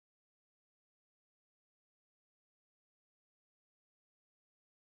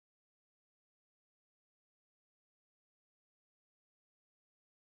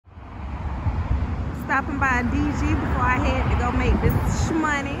stopping by DG before I had to go make this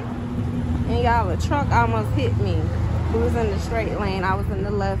money. And y'all, a truck almost hit me. He was in the straight lane, I was in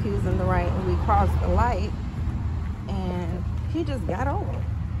the left, he was in the right, and we crossed the light. And he just got over.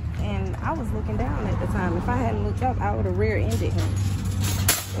 And I was looking down at the time. If I hadn't looked up, I would have rear-ended him.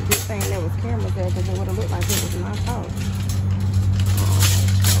 A good thing there was cameras there, because it would have looked like it was my fault.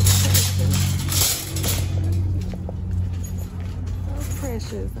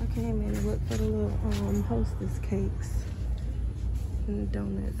 Precious. I came in and looked for the little hostess cakes and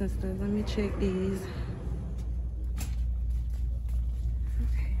donuts and stuff. Let me check these.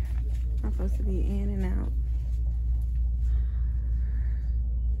 Okay, I'm supposed to be in and out.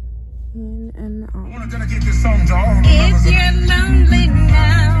 In and out. If you're lonely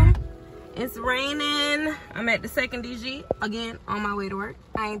now, it's raining. I'm at the second DG again on my way to work.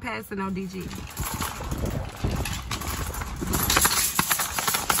 I ain't passing no DG.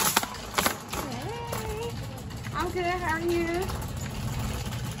 I'm good, how are you?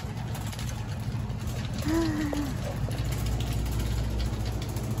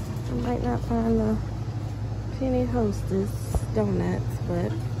 I might not find the penny hostess donuts,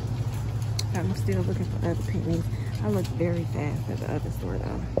 but I'm still looking for other pennies. I looked very fast at the other store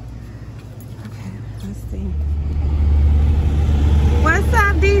though. Okay, let's see. What's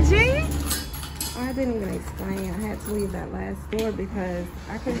up, DG? Oh, I didn't even explain. I had to leave that last store because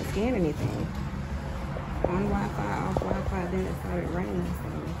I couldn't scan anything. On Wi-Fi, off Wi-Fi, then it started raining, so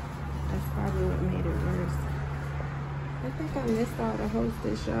that's probably what made it worse. I think I missed all the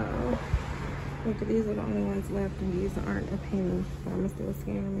hostess, y'all. Look, these are the only ones left, and these aren't a penny, but I'm gonna still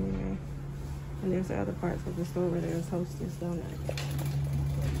scan them anyway. And there's the other parts of the store where there's hostess donuts.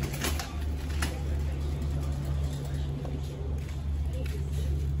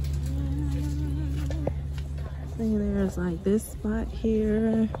 See, there's like this spot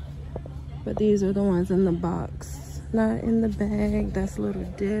here. But these are the ones in the box, not in the bag. That's Little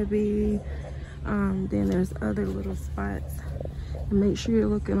Debbie. Then there's other little spots. And make sure you're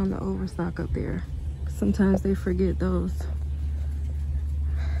looking on the overstock up there. Sometimes they forget those.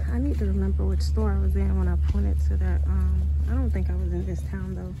 I need to remember which store I was in when I pointed to that. I don't think I was in this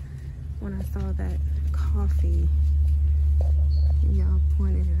town though. When I saw that coffee, y'all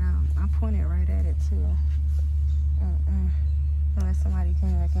pointed it out. I pointed right at it too. Unless somebody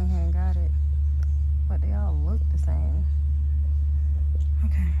came back in here and got it. But they all look the same.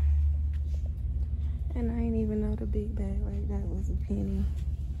 Okay. And I didn't even know the big bag like that was a penny.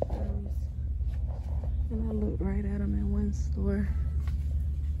 And I looked right at them in one store.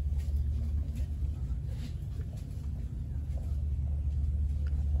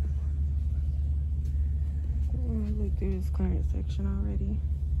 I looked through this clearance section already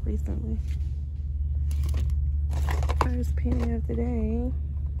recently. First penny of the day.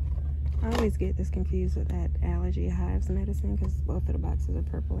 I always get this confused with that allergy hives medicine because both of the boxes are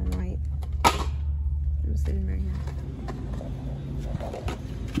purple and white. I'm sitting right here.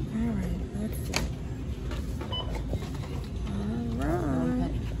 Alright, let's see.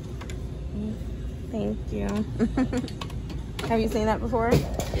 Alright. Thank you. Have you seen that before?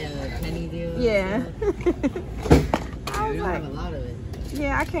 Yeah, the penny deal. Yeah. I was we don't like, have a lot of it.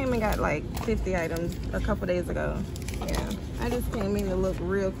 Yeah, I came and got like 50 items a couple days ago. Yeah, I just came in to look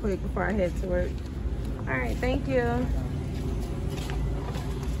real quick before I head to work. All right, thank you.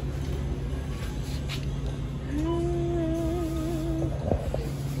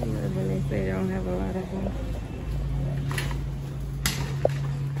 When they say they don't have a lot of them.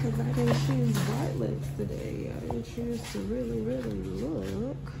 Because I didn't choose Bartlett's today. I didn't choose to really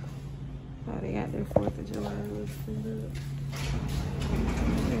look. Oh, they got their 4th of July listed up.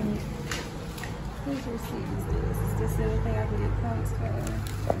 Whose receipt is this? Is this anything I can get points for?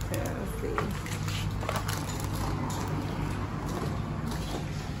 Okay, let's see.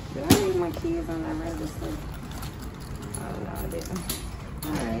 Did I leave my keys on that register? Oh, no, I didn't.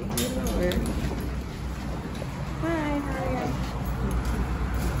 Alright, good lord. Hi, how are you?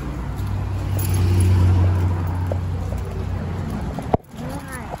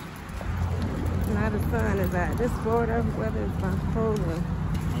 Alright. Now the sun is out. This Florida weather is bipolar.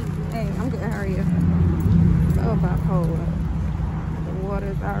 Hey, I'm good. How are you? So bipolar. The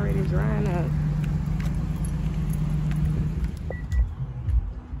water's already drying up.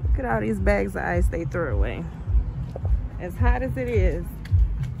 Look at all these bags of ice they throw away. As hot as it is.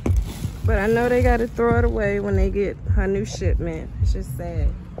 But I know they gotta throw it away when they get her new shipment. It's just sad.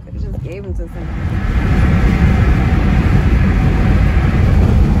 Could have just gave them to somebody.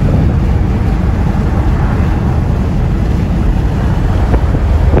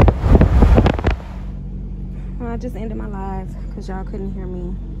 I just ended my live because y'all couldn't hear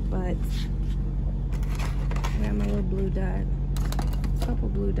me, but dot. Couple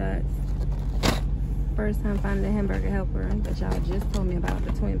blue dots. First time finding a hamburger helper that y'all just told me about,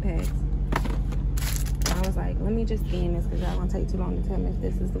 the twin packs. I was like, let me just scan this because y'all gonna take too long to tell me if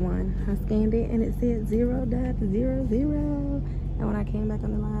this is the one. I scanned it and it said 0.00. And when I came back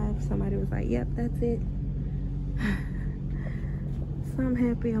on the live, somebody was like, yep, that's it. So I'm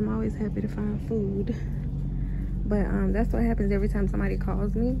happy. I'm always happy to find food. But that's what happens every time somebody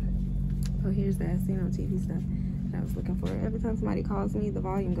calls me. Oh, here's that scene on TV stuff that I was looking for. Every time somebody calls me, the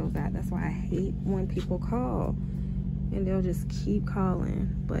volume goes out. That's why I hate when people call. And they'll just keep calling.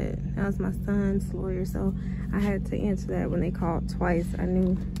 But that was my son's lawyer, so I had to answer that when they called twice. I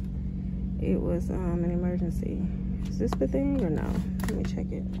knew it was an emergency. Is this the thing or no? Let me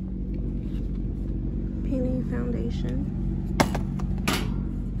check it. Penny foundation.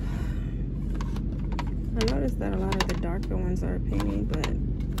 I noticed that a lot of the darker ones are a penny, but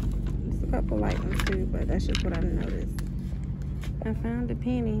there's a couple light ones too, but that's just what I noticed. I found a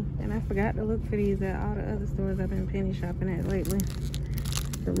penny, and I forgot to look for these at all the other stores I've been penny shopping at lately.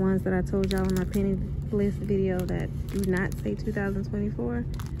 The ones that I told y'all in my penny list video that do not say 2024.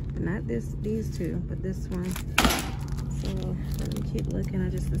 But not these two, but this one. So let me keep looking. I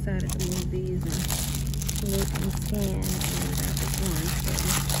just decided to move these and look and scan, and I got this one.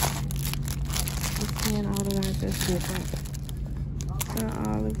 So scan all the ones that's different. So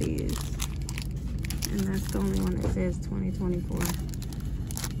all of these. And that's the only one that says 2024.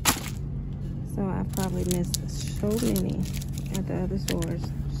 So I probably missed so many at the other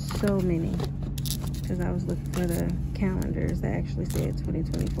stores. So many. Because I was looking for the calendars that actually said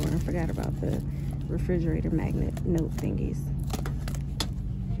 2024 and I forgot about the refrigerator magnet note thingies.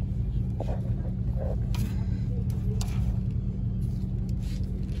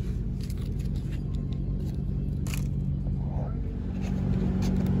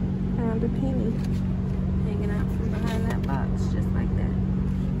 Found a penny hanging out from behind that box, just like that.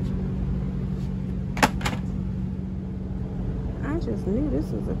 I just knew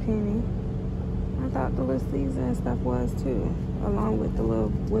this was a penny. I thought the little Caesar and stuff was too, along with the little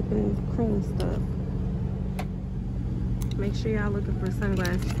whipping cream stuff. Make sure y'all looking for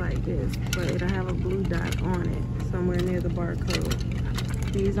sunglasses like this, but it'll have a blue dot on it somewhere near the barcode.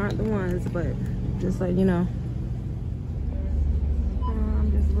 These aren't the ones, but just so you know.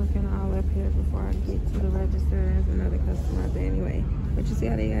 I'm just looking all up here before I get to the register as another customer. But anyway, but you see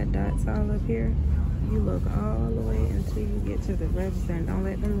how they got dots all up here? You look all the way until you get to the register, and don't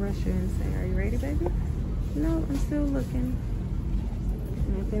let them rush you and say, are you ready, baby? No, I'm still looking.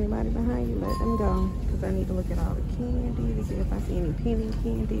 And if anybody behind you, let them go, because I need to look at all the candy to see if I see any penny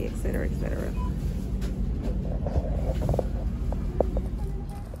candy, etc., etc.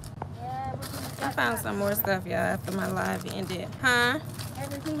 I found some more stuff, y'all, after my live ended. Huh?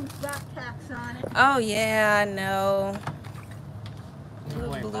 Everything's got tax on it. Oh, yeah, I know.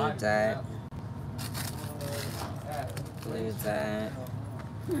 Blue dot. Blue dot.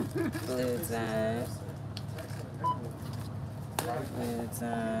 Blue dot. Blue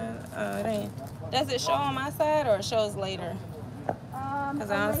dot. Oh, it ain't. Does it show on my side or it shows later? A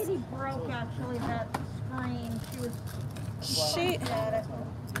lady broke actually that screen.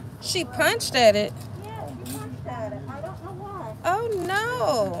 She punched at it. Yeah, you punched at it. I don't know why. Oh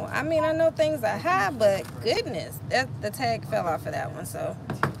no! I mean, I know things are high, but goodness, the tag fell off of that one. So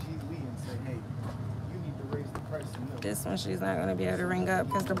this one she's not gonna be able to ring up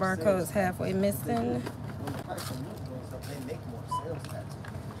because the barcode is halfway missing.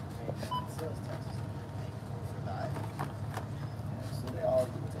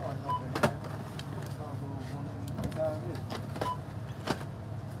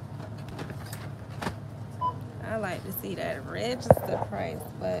 I like to see that register price,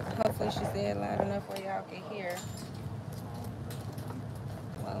 but hopefully she said loud enough where y'all can hear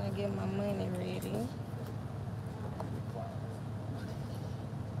while I get my money ready.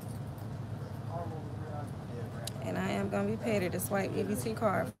 And I am gonna be paid at the swipe EBT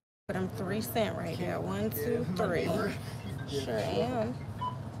card for them 3 cents right there. 1, 2, 3. Sure am.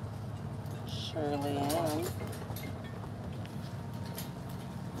 Surely am.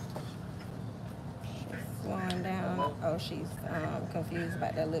 Slowing down. Oh, she's confused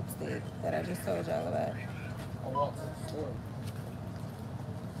about that lipstick that I just told y'all about.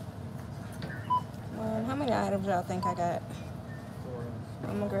 How many items y'all think I got?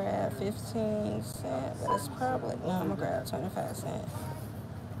 I'm gonna grab 15 cents, but it's probably, no, I'm gonna grab 25 cents.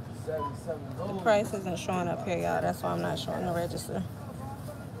 The price isn't showing up here, y'all. That's why I'm not showing the register.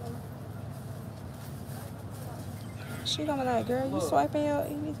 She gonna be like, girl, you swiping your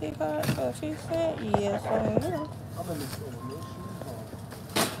EBT card for a few cents? Yes, I am.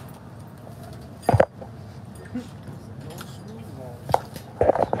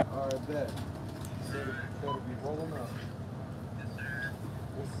 that? That'll be rolling up. Yes, sir.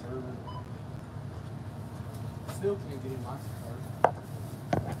 Still can't get in my car.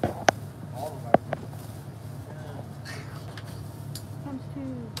 All the way. Comes to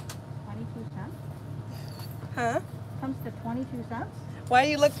 22 cents. Huh? Comes to 22 cents. Why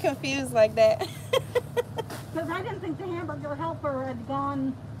you look confused like that? Because I didn't think the hamburger helper had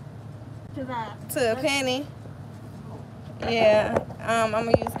gone to that. To a penny. Yeah. I'm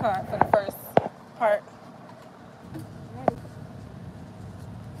gonna use card for the first part.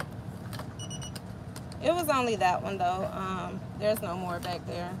 It was only that one though. There's no more back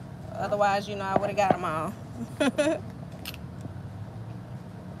there. Otherwise, you know, I would have got them all.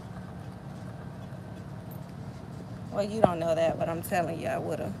 Well, you don't know that, but I'm telling you, I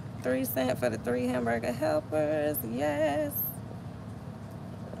would have. 3 cents for the 3 hamburger helpers. Yes.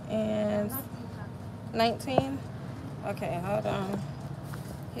 And 19. Okay, hold on.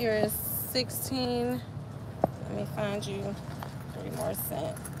 Here is 16. Let me find you 3 more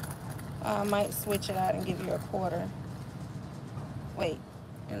cents. I might switch it out and give you a quarter. Wait,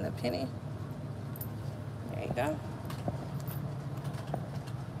 and the penny. There you go.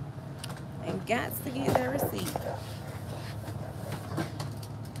 And got to get the receipt.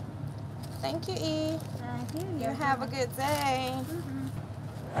 Thank you, E. Thank you. You have a good day.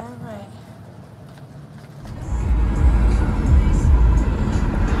 All right.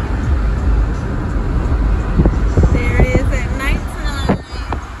 There it is at nighttime.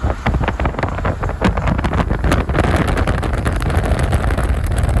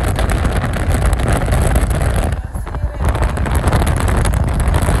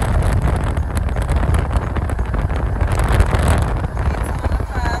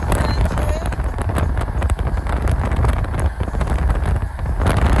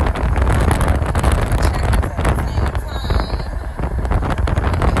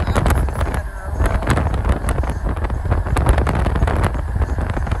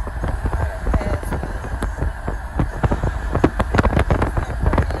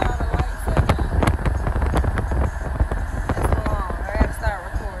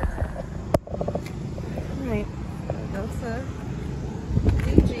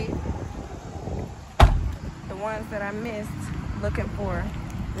 That I missed looking for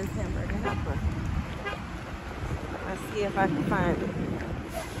this hamburger helper. Let's see if I can find it.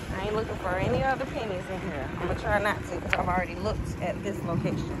 I ain't looking for any other pennies in here. I'm gonna try not to because I've already looked at this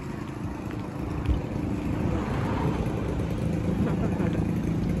location.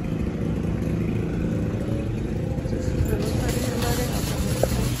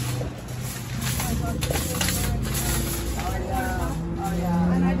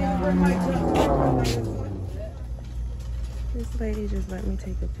 This lady just let me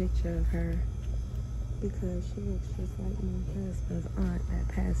take a picture of her because she looks just like my husband's aunt that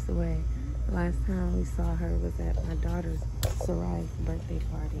passed away. The last time we saw her was at my daughter's Sarai's birthday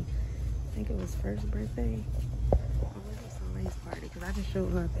party. I think it was first birthday. Or was it Soleil's party? Because I just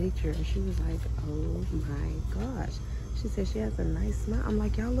showed her a picture and she was like, oh my gosh. She said she has a nice smile. I'm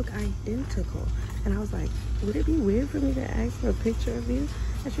like, y'all look identical. And I was like, would it be weird for me to ask for a picture of you?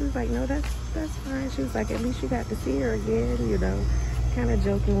 And she was like, no, that's fine. She was like, at least you got to see her again, you know, kind of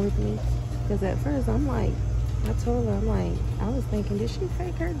joking with me. Because at first, I'm like, I told her, I'm like, I was thinking, did she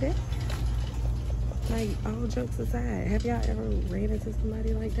fake her death? Like, all jokes aside, have y'all ever ran into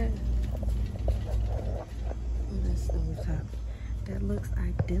somebody like that? On that stovetop. That looks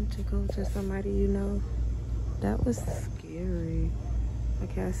identical to somebody you know. That was scary.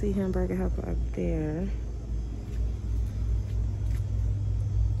 Okay, I see hamburger helper up there.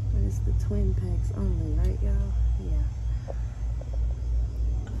 But it's the twin packs only, right, y'all? Yeah.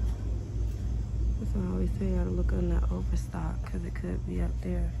 That's why I always tell y'all to look on the overstock because it could be up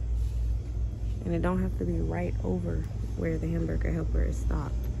there. And it don't have to be right over where the hamburger helper is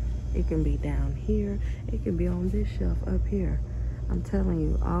stocked. It can be down here. It can be on this shelf up here. I'm telling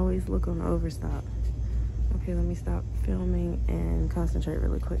you, always look on the overstock. Okay, let me stop filming and concentrate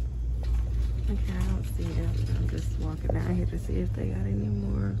really quick. Okay, I don't see it. I'm just walking down here to see if they got any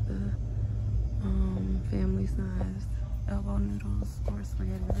more of the family size elbow noodles or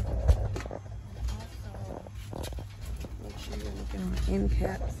spaghetti noodles. Also, make sure you're looking on end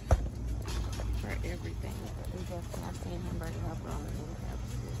caps for everything. We just not seeing hamburger helper on the end caps.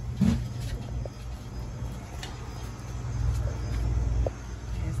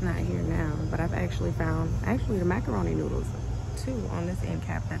 It's not here now, but I've actually found the macaroni noodles too on this end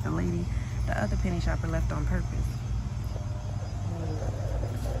cap that the other penny shopper left on purpose.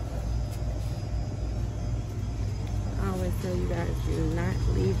 I always tell you guys, do not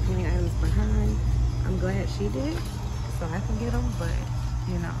leave penny items behind. I'm glad she did, so I can get them, but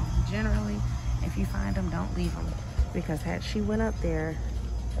you know, generally, if you find them, don't leave them. Because had she went up there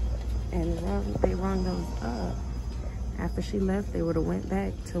and they rung those up, after she left, they would have went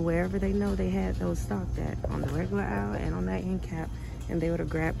back to wherever they know they had those stocked at, on the regular aisle and on that end cap, and they would have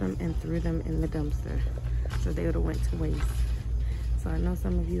grabbed them and threw them in the dumpster. So they would have went to waste. So I know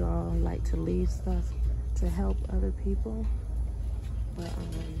some of you all like to leave stuff to help other people, but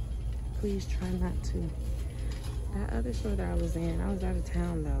please try not to. That other store that I was in, I was out of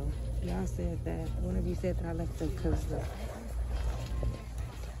town though. Y'all said that, one of you said that I left them because the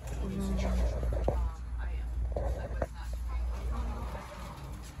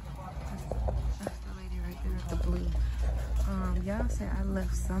y'all said I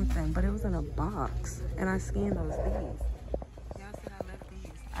left something, but it was in a box, and I scanned those things. Y'all said I left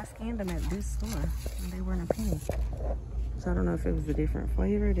these. I scanned them at this store, and they weren't a penny. So I don't know if it was a different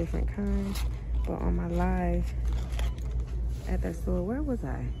flavor, different kind, but on my live at that store, where was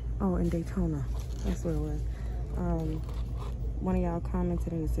I? Oh, in Daytona. That's where it was. One of y'all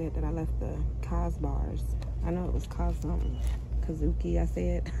commented and said that I left the Cos bars. I know it was Cos something. Kazuki, I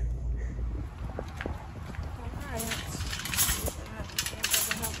said.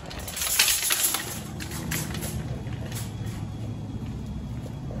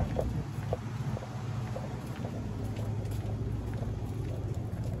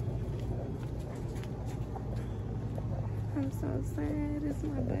 I'm so sad. It's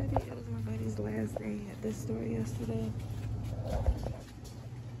my buddy. It was my buddy's last day at this store yesterday.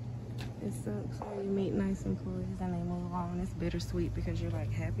 It sucks when you meet nice employees and they move on. It's bittersweet because you're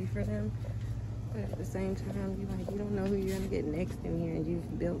like happy for them, but at the same time, you like, you don't know who you're gonna get next in here, and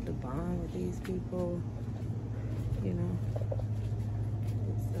you've built a bond with these people. You know,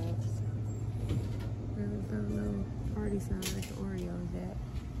 it sucks. There's no little party sound like the Oreos yet.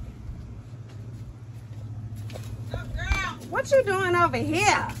 What you doing over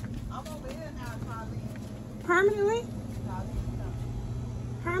here? I'm over here now, Tommy. Permanently?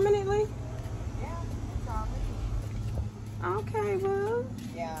 Permanently? Yeah, Tommy. Okay, well.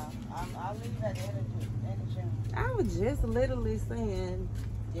 Yeah, I'll leave at the end of June. I was just literally saying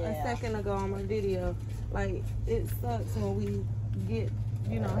a second ago on my video, like, it sucks when we get,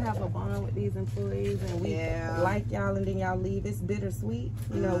 you know, have a bond with these employees and we like y'all and then y'all leave. It's bittersweet.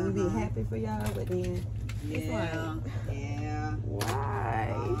 You know, we be happy for y'all, but then it's like,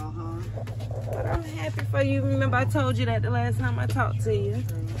 why? But I'm happy for you. Remember I told you that the last time I talked to you.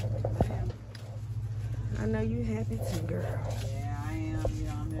 I know you happy too, girl. Yeah, I am. You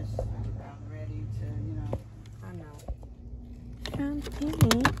know, I'm ready to, you know. I know.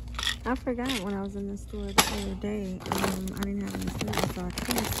 I forgot when I was in the store the other day. I didn't have any service, so I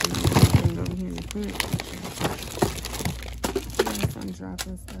couldn't see anything over here in the front. Yes, I'm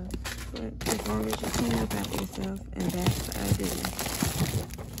dropping stuff. But as long as you clean up after yourself, and that's what I do.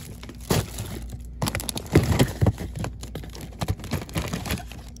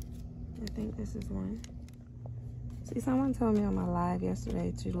 I think this is one. See, someone told me on my live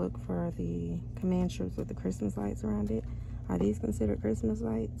yesterday to look for the command strips with the Christmas lights around it. Are these considered Christmas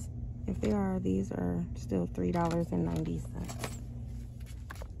lights? If they are, these are still $3.90.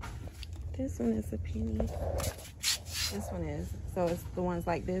 This one is a penny. This one is. So it's the ones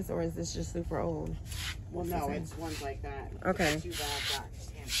like this, or is this just super old? Well, no, it's ones like that. Okay. Too bad that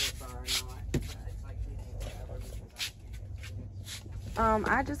handshakes are not. It's like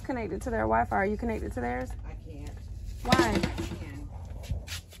I just connected to their Wi-Fi. Are you connected to theirs? I can't. Why? I can.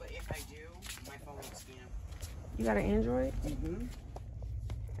 But if I do, my phone will scan. You got an Android? Mm-hmm.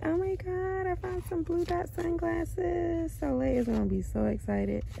 Oh my God, I found some blue dot sunglasses. Soleil is gonna be so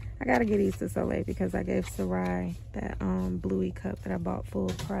excited. I gotta get these to Soleil because I gave Sarai that bluey cup that I bought full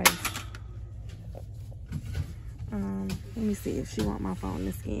price. Let me see if she want my phone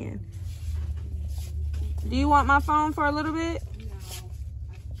to scan. Do you want my phone for a little bit? No,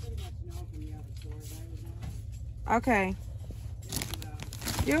 I pretty much know from the other stores. I was not. Okay.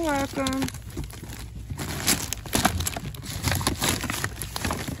 You're welcome.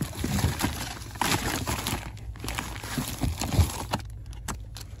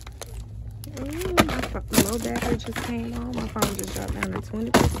 Low battery just came on. My phone just dropped down to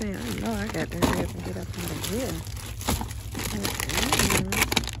 20%. I know I got to hurry up and get up out of here.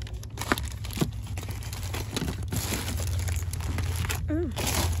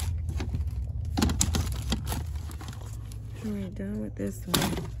 Alright, done with this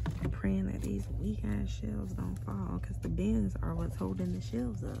one. I'm praying that these weak ass shelves don't fall because the bins are what's holding the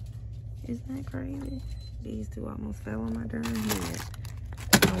shelves up. Isn't that crazy? These two almost fell on my darn head.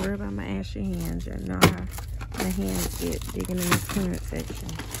 Don't worry about my ashy hands. You know how my hands get digging in this clearance section.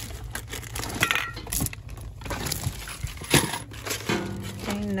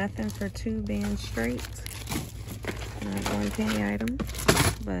 Ain't nothing for 2 being straight. Not 1 penny item.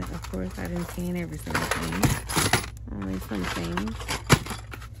 But of course I didn't scan every single thing. Only some things.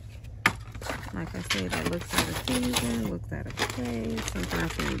 Like I said, that looks out of season, looks out of place. Something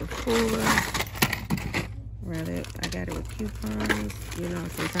I've seen before. Rather, I got it with coupons. You know,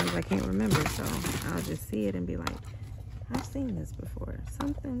 sometimes I can't remember, so I'll just see it and be like, I've seen this before.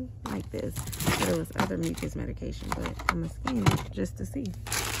 Something like this. But it was other mucus medication, but I'm going to scan it just to see.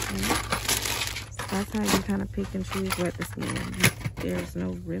 You know? So that's how you kind of pick and choose what to scan. There's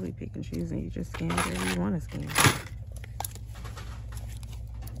no really pick and choose, and you just scan whatever you want to scan.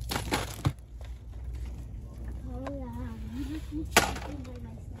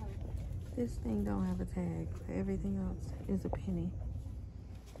 This thing don't have a tag. Everything else is a penny.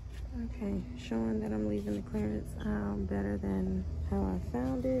 Okay, showing that I'm leaving the clearance aisle better than how I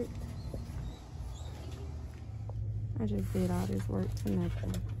found it. I just did all this work for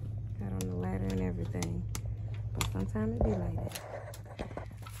nothing. Got on the ladder and everything. But sometimes it be like that.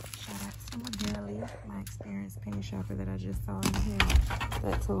 Shout out to Madelli, my experienced penny shopper that I just saw in here.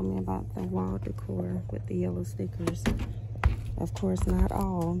 That told me about the wall decor with the yellow stickers. Of course, not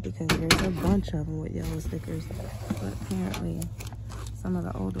all, because there's a bunch of them with yellow stickers. But apparently, some of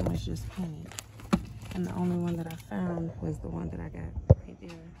the older ones just painted. And the only one that I found was the one that I got right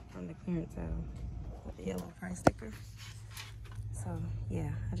there from the clearance aisle with the yellow price sticker. So,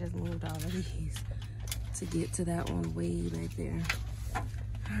 yeah, I just moved all of these to get to that one way back there.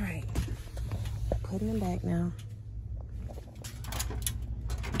 All right, putting them back now.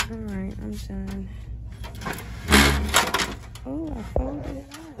 All right, I'm done. Oh, I folded it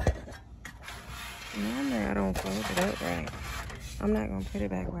up. Normally I don't fold it up right. I'm not gonna put it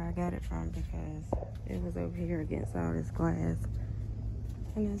back where I got it from because it was over here against all this glass.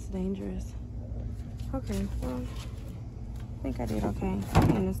 And it's dangerous. Okay, well, I think I did okay. I've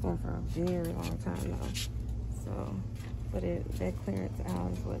been in this store for a very long time though. So, but that clearance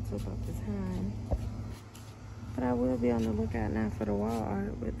aisle is what took up the time. But I will be on the lookout now for the wall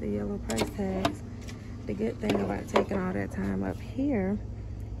art with the yellow price tags. The good thing about taking all that time up here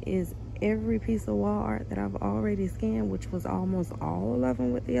is every piece of wall art that I've already scanned, which was almost all of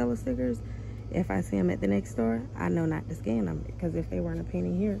them with the yellow stickers, if I see them at the next store, I know not to scan them, because if they weren't a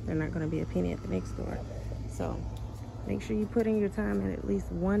penny here, they're not going to be a penny at the next store. So make sure you put in your time at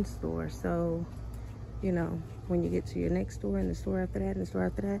least one store, so you know when you get to your next store and the store after that and the store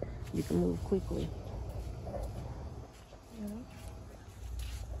after that, you can move quickly.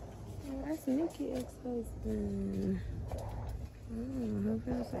 That's Nikki ex-husband. Who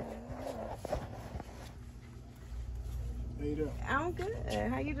feels that? Hey there. I'm good.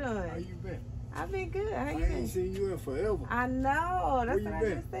 How you doing? How you been? I've been good. How you been? I ain't seen you in forever. I know. That's Where what you I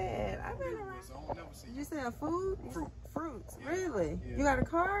been? just said. I've been around. So I don't never see Did you say a food? Fruits. Yeah. Really? Yeah. You got a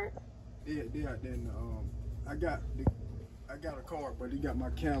card? Yeah, then I got a card, but it got my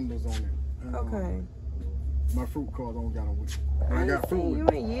candles on it. And, Okay. my fruit card don't got on with it. I I got ain't fruit seen with you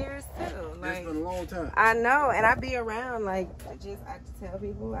it. in years too. It's Like, been a long time. I know, and I be around. Like, I just tell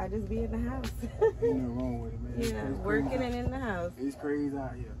people I just be in the house. Ain't nothing wrong with it, man. Yeah, It's working crazy. and in the house. It's crazy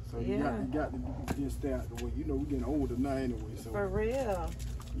out here. So you got to just stay out the way. You know, we're getting older now anyway. So For real.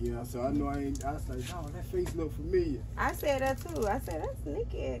 yeah, so I know I say, no, that face look familiar. I said that too. I said, that's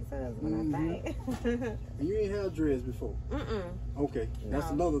Nikki ex-husband, I think. And you ain't had dreads before. Okay, that's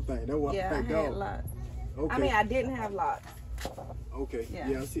No. another thing. That's what Yeah, I I think. had locks. Okay. I mean, I didn't have locks. Okay. Yeah.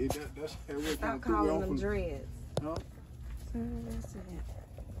 Yeah, I see that's that was Stop calling them dreads. Huh? So that's it.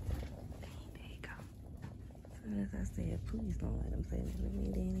 There you go. As soon as I said, please don't let him say that to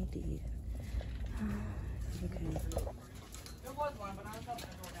me, then he did. Okay. There was one, but I was hoping to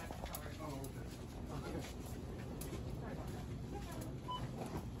go back to cover it. Oh, okay.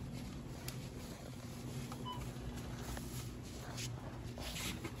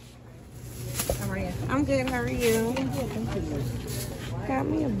 How are you? I'm good, how are you? Got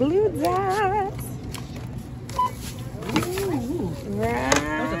me a blue dot. Right.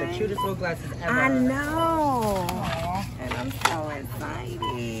 Those are the cutest little glasses ever. I know. Aww. And I'm so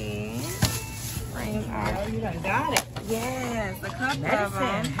excited. Frame Oh, art. you done got it. Yes, a couple of Medicine.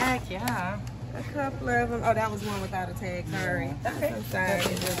 them. Heck yeah. A couple of them. Oh, that was one without a tag. Sorry. Okay. I'm sorry. Let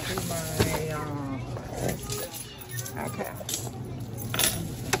me just do my, Okay.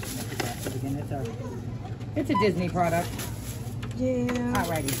 it's a Disney product. Yeah.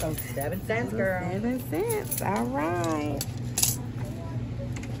 Alrighty, so 7 cents, girl. 7 cents. All right.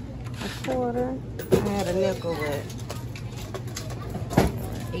 A quarter. I had a nickel with.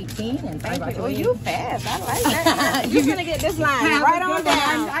 18 and 5 Thank you. Oh, you fast. I like that. You're gonna get this line Yeah, right I was on good.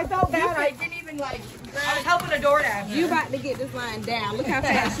 down. I felt bad. I didn't even like I was helping a DoorDash. You about to get this line down. Look how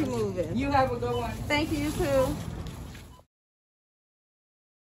fast you moving. You have a good one. Thank you, too.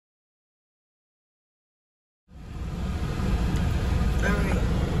 Alright.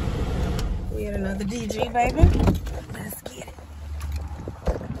 We had another DG, baby. Let's get it.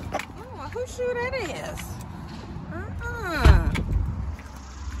 Oh, whose shoe that is?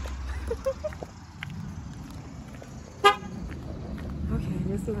 Okay,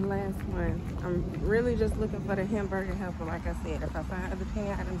 this is the last one. I'm really just looking for the hamburger helper. Like I said, if I find other penny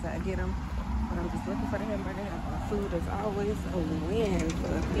items, I get them. But I'm just looking for the hamburger helper. Food is always a win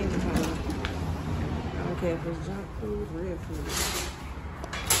for anything. I don't care if it's junk food, real food.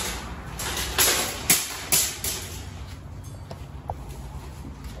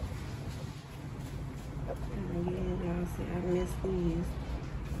 And again, y'all see, I missed these.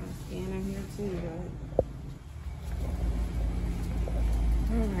 I'm scanning here too, though.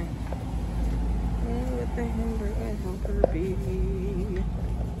 Alright. Where would the hamburger helper be?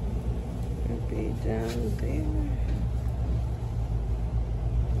 It'd be down there.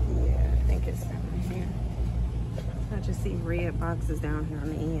 Yeah, I think it's down here. I just see red boxes down here on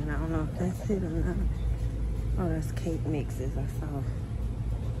the end. I don't know if that's it or not. Oh, that's cake mixes I saw.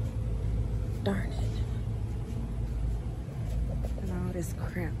 Darn it. And all this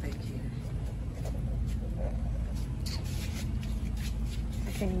crap back here.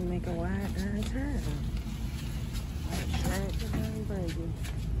 Can't even make a wide darn turn. Baby.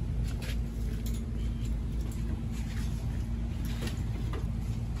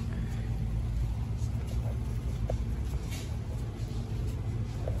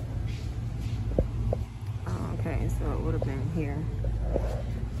 Oh, okay, so it would have been here.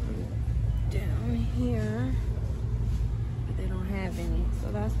 Down here. But they don't have any. So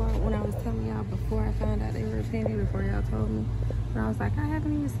that's why when I was telling y'all before I found out they were a penny, before y'all told me, and I was like, I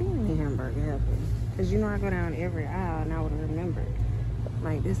haven't even seen any hamburger helpers. Because you know I go down every aisle and I would have remembered.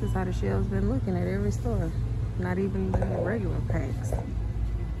 Like, this is how the shelves been looking at every store. Not even the regular packs.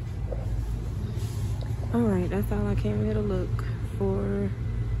 Alright, that's all I came here to look for.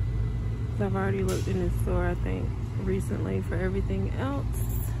 I've already looked in this store, I think, recently for everything else.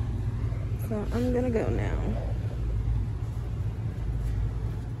 So I'm gonna go now.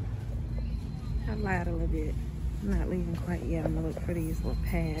 I lied a little bit. I'm not leaving quite yet. I'm gonna look for these little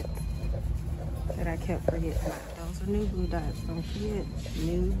pads that I kept forgetting about. Those are new blue dots. Don't forget,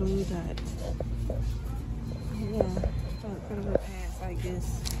 new blue dots. Yeah, look for the little pads like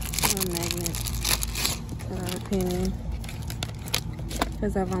this. Little magnets that are a penny.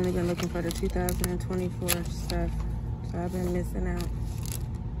 Because I've only been looking for the 2024 stuff. So I've been missing out.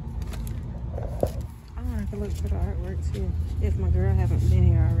 Oh, I can look for the artwork too. If my girl haven't been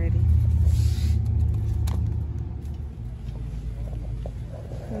here already.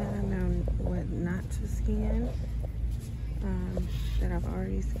 Now I know what not to scan, that I've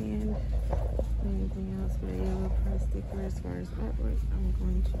already scanned. Anything else with a yellow price sticker as far as artwork, I'm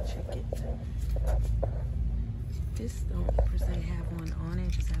going to check it. This don't per se have one on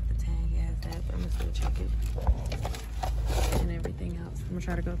it, just have the tag as that, but I'm gonna still check it. And everything else. I'm gonna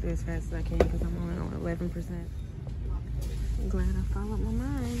try to go through as fast as I can because I'm only on 11%. I'm glad I followed my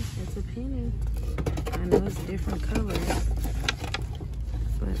mind. It's a penny. I know it's different colors,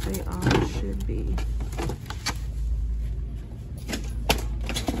 but they all should be.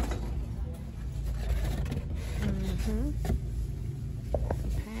 The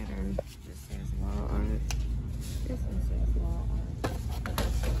pattern just says wall art. This one says wall art.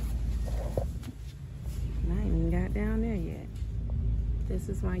 And I ain't even got down there yet. This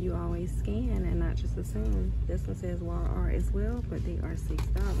is why you always scan and not just assume. This one says wall art as well, but they are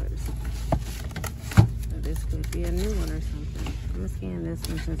 $6. So this could be a new one or something. I'm gonna scan this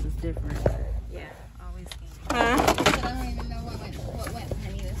one since it's different. Yeah, always scan. Huh? I don't even know what went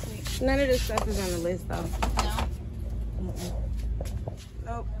penny this week. None of this stuff is on the list though. No?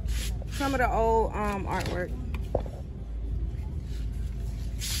 Nope. Some of the old artwork.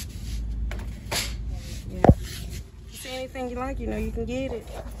 Yeah. You see anything you like, you know you can get it.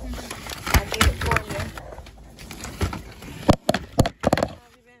 I'll get it for you. How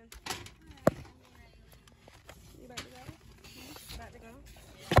have you been? You about to go? About to go?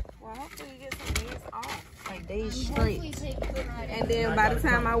 Well, hopefully you get some days off. Like days straight. And then by the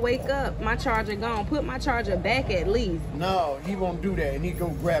time I wake up, my charger gone. Put my charger back at least. No, he won't do that, and he go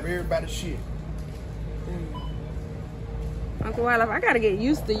grab everybody's shit. Uncle Wildlife, I gotta get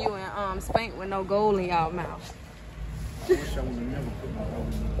used to you and Spank with no gold in y'all mouth. I wish I would have never put my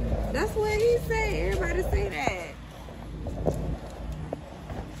gold in my mouth. That's what he said. Everybody say that.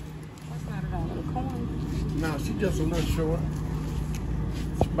 That's not at all a coin. No, she just a little short.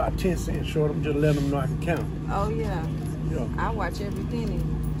 It's about 10 cents short. I'm just letting them know I can count. Oh, yeah. Yeah. I watch every penny.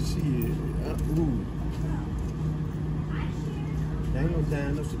 Shit. Ooh. That ain't no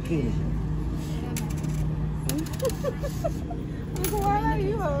dime, that's a penny. Why are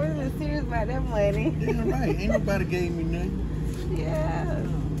you always serious about that money? Damn right. Ain't nobody gave me nothing. Yeah.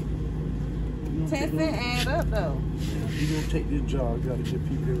 10 cents add up, though. You gonna take this job, you gotta give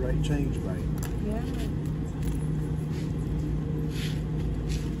people the right change right. Yeah.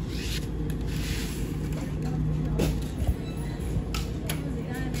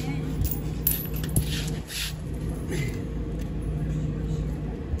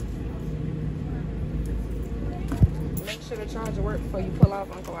 Make sure the charger works before you pull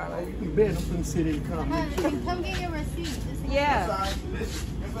off, Uncle Wale. You bet I'm gonna sit in the car. Come get your receipt. Yeah. I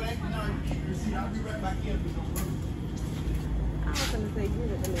was gonna say,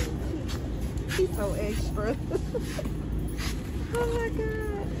 give it to me. He's so extra. Oh my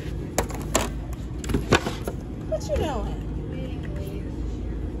God. What you doing?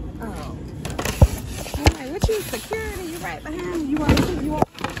 Oh. I'm like, what you, security? You right behind me. You want to see? You want?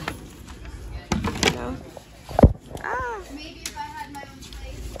 No. Ah. Maybe if I had my own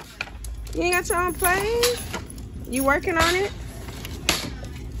place. You ain't got your own place? You working on it?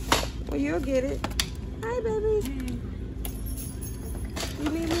 Well, you'll get it. Hi, baby. You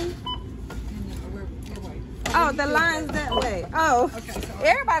need me? Oh, the line's that way. Oh,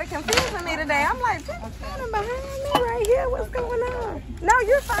 everybody confusing me today. I'm like, what's behind me right here? What's going on? No,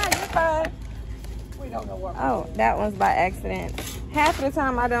 you're fine. You're fine. We don't know what. Oh, that one's by accident. Half of the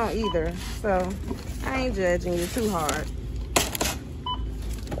time I don't either. So I ain't judging you too hard.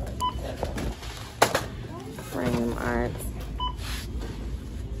 Frame arts.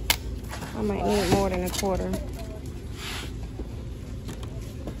 I might need more than a quarter.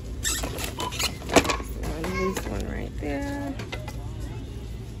 This one right there.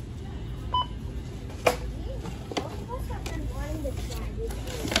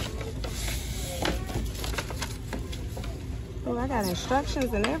 Oh, I got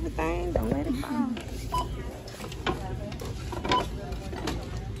instructions and everything. Don't let it fall.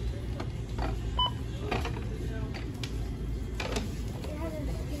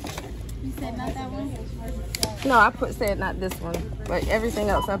 You said not that one? No, I said not this one, but everything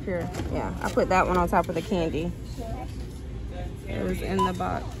else up here. Yeah, I put that one on top of the candy. It was in the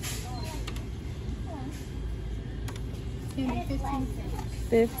box. 15 cents.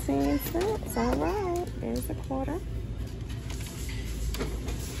 15 cents. All right. There's a quarter.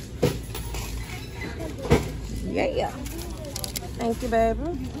 Yeah. Thank you, baby.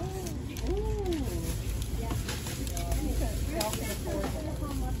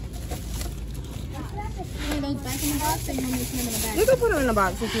 Those back in the box, or you want me to put them in the back? You can put them in the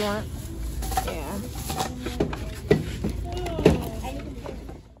box if you want. Yeah.